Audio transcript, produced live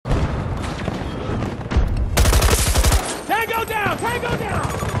Tango down!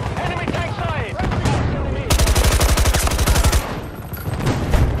 Enemy tank sighted!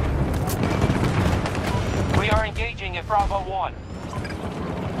 We are engaging at Bravo 1.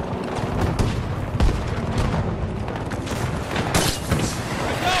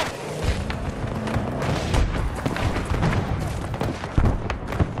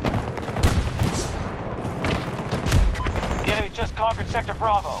 The enemy just conquered Sector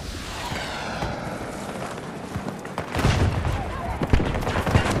Bravo.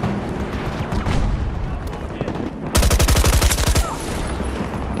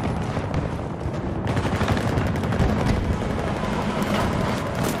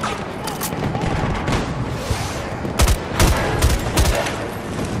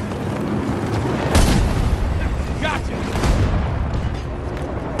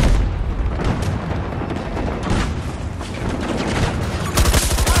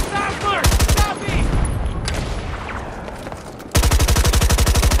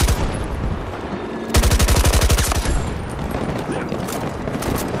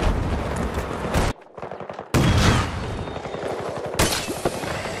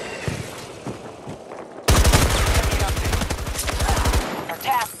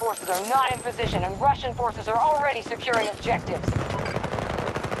 Are not in position, and Russian forces are already securing objectives.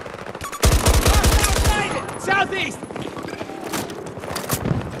 Southeast!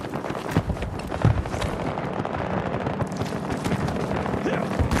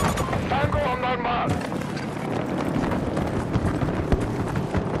 Tango on my mark.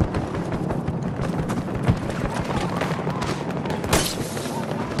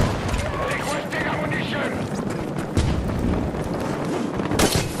 Requesting ammunition.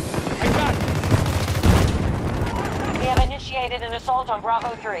 We have initiated an assault on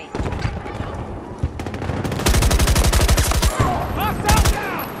Bravo 3. Hostile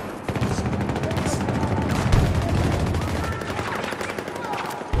down!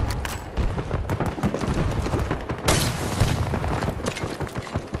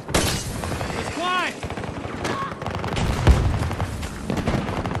 Let's climb!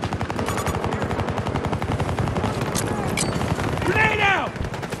 Grenade out!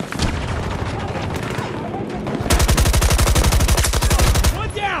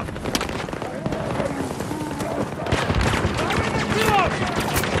 One down! Reload!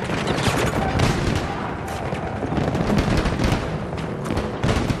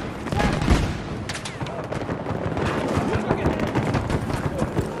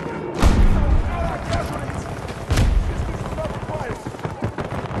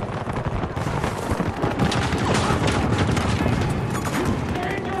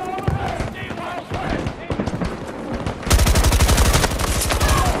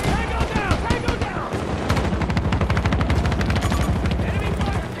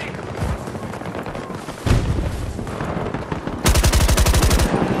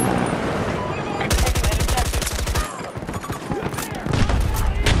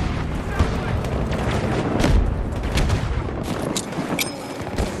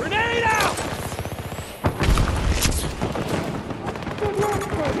 Grenade out!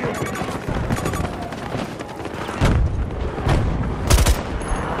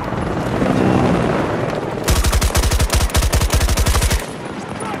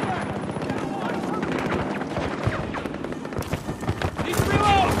 Need to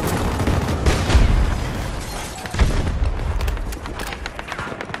reload!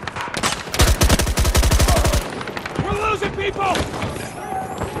 We're losing people!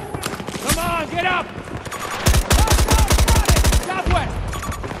 Come on, get up! Southwest!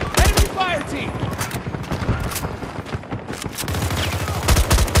 Enemy fire team!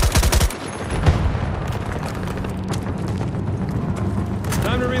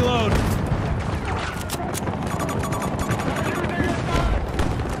 Time to reload.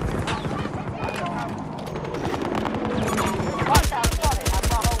 Hostile spotted at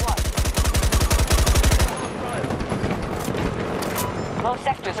Bravo 1. Most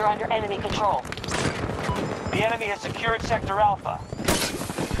sectors are under enemy control. The enemy has secured Sector Alpha.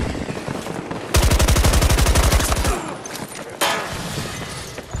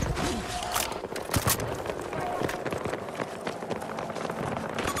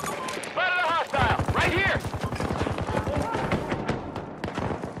 Spotted a hostile! Right here!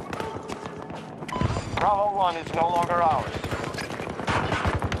 Bravo 1 is no longer ours.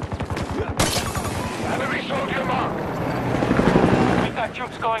 Enemy soldier marked! We've got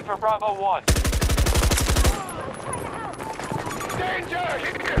troops going for Bravo 1. Danger!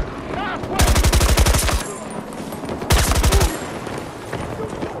 Here! Northwest!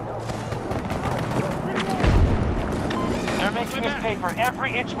 They're making us pay for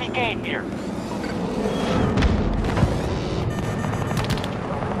every inch we gain here.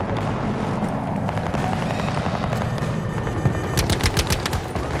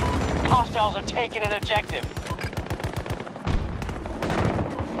 hostiles have taken an objective.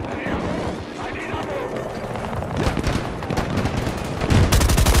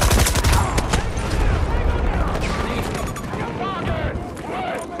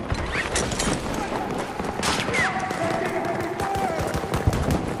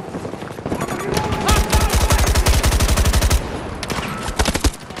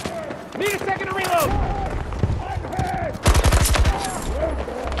 Need a second to reload!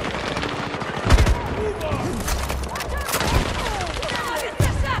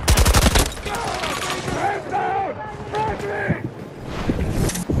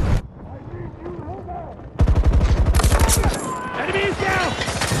 Enemy is down!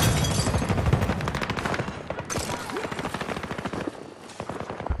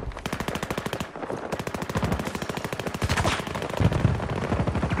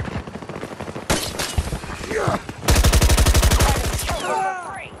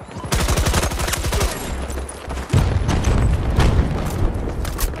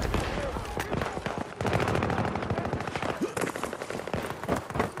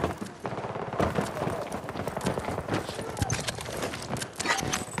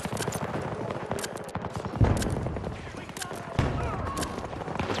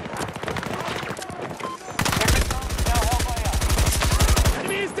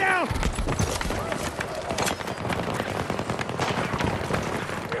 Enemy is down!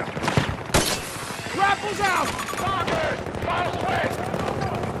 Grapples out! Target! Final swing!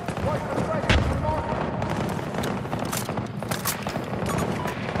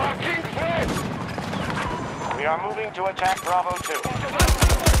 Marking switch! We are moving to attack Bravo 2.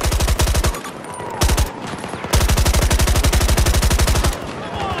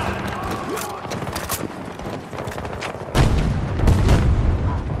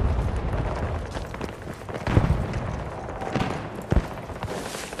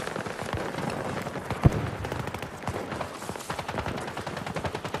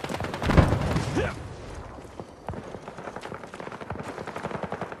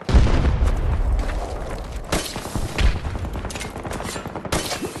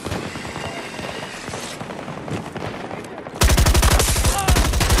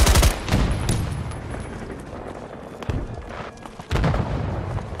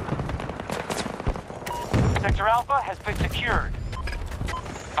 Sector Alpha has been secured.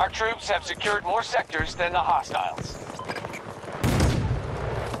 Our troops have secured more sectors than the hostiles.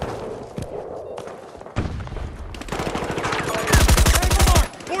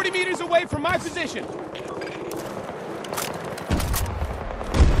 40 meters away from my position!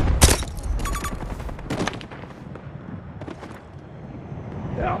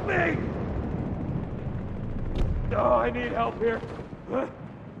 Help me! Oh, I need help here.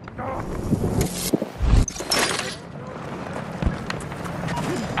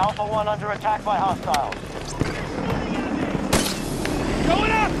 Alpha 1 under attack by hostiles.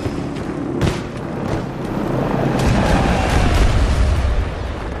 Going up!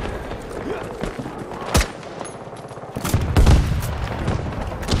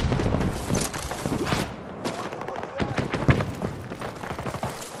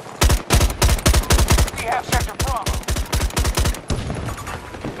 We have Sector Bravo.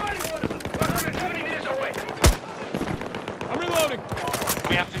 170 meters away. I'm reloading.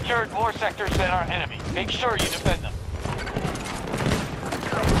 We have secured more sectors than our enemy. Make sure you defend them.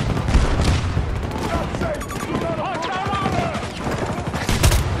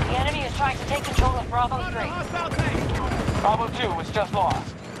 The enemy is trying to take control of Bravo 3. Bravo 2 was just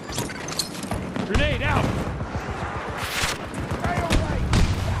lost. Grenade out!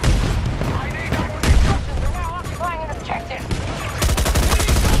 They're now occupying an objective.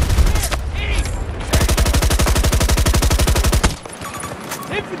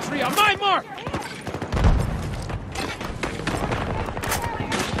 Infantry on my mark!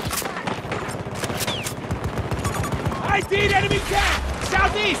 ID'd enemy tank!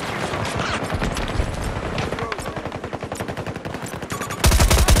 Southeast!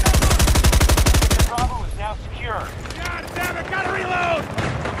 Bravo is now secure. God damn it, gotta reload!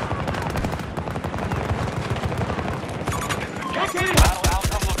 Located! Battle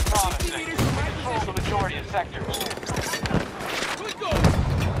outcome looks promising. We control the majority of sectors. Good go!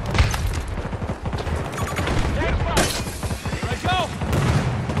 Here I go!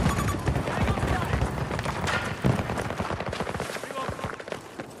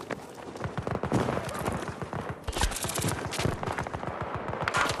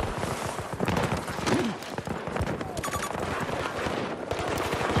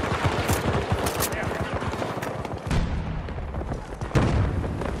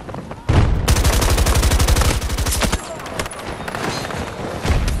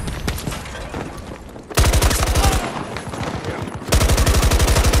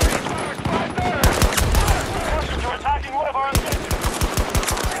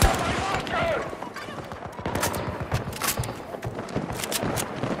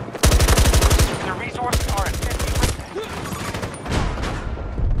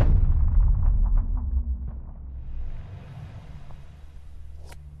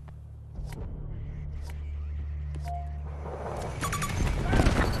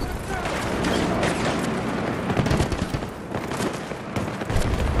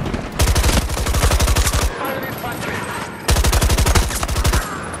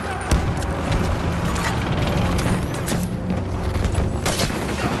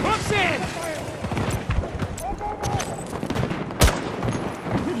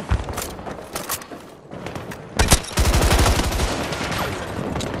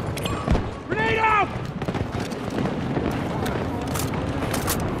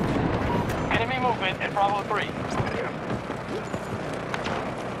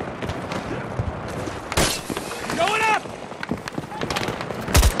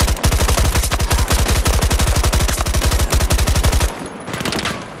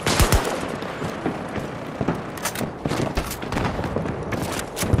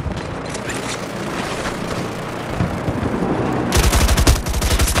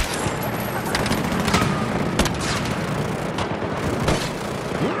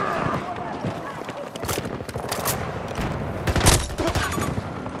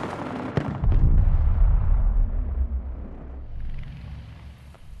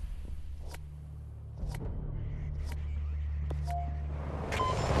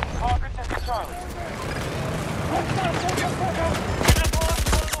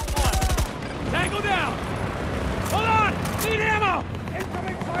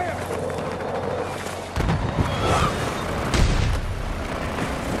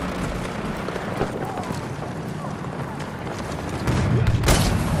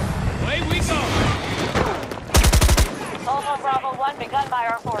 begun by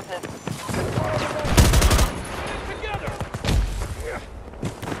our forces. Together!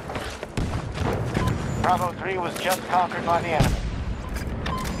 Bravo 3 was just conquered by the enemy.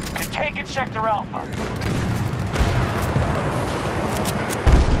 You're taking Sector Alpha.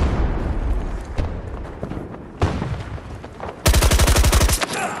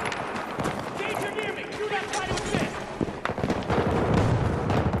 Danger near me! Do not try to assist!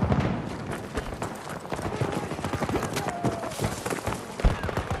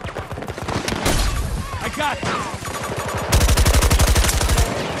 I got it!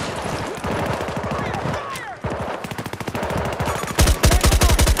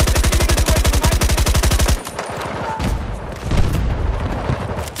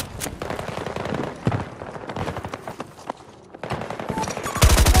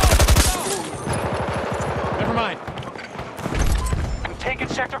 Never mind. I'm taking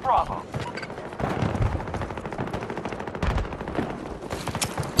Sector Bravo.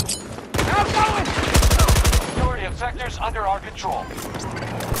 Outgoing! Majority of sectors under our control.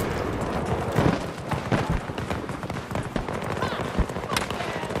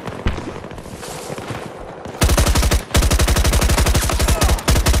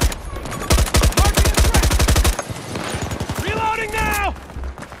 Marking the track! Reloading now!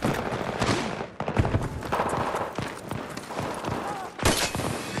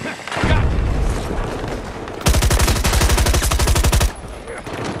 Got it.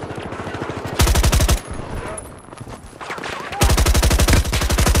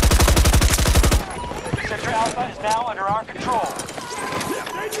 Sector Alpha is now under our control.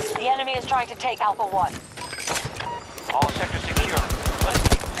 The enemy is trying to take Alpha 1. All sectors secure. Let's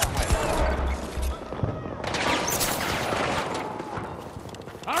keep moving.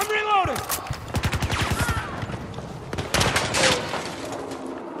 I'm reloading!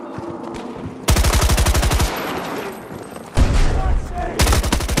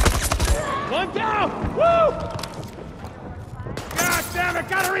 One down! Woo! God damn it,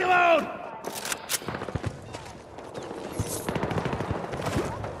 gotta reload!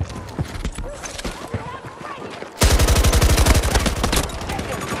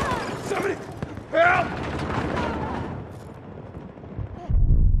 Somebody help!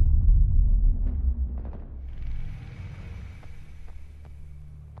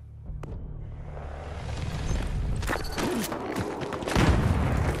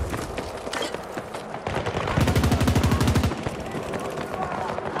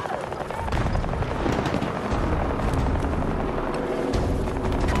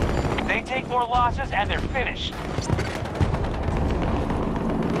 They take more losses and they're finished.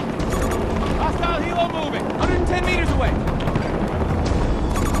 Hostile helo moving! 110 meters away!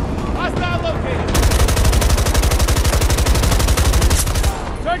 Hostile located!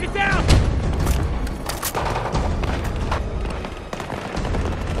 Target down!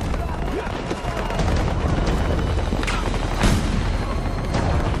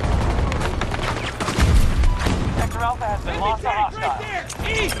 Sector Alpha has been lost to Enemy tank right hostiles.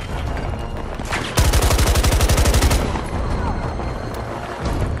 there! East!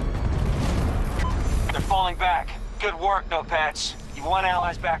 They're falling back. Good work, no pets. You won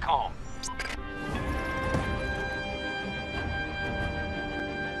allies back home.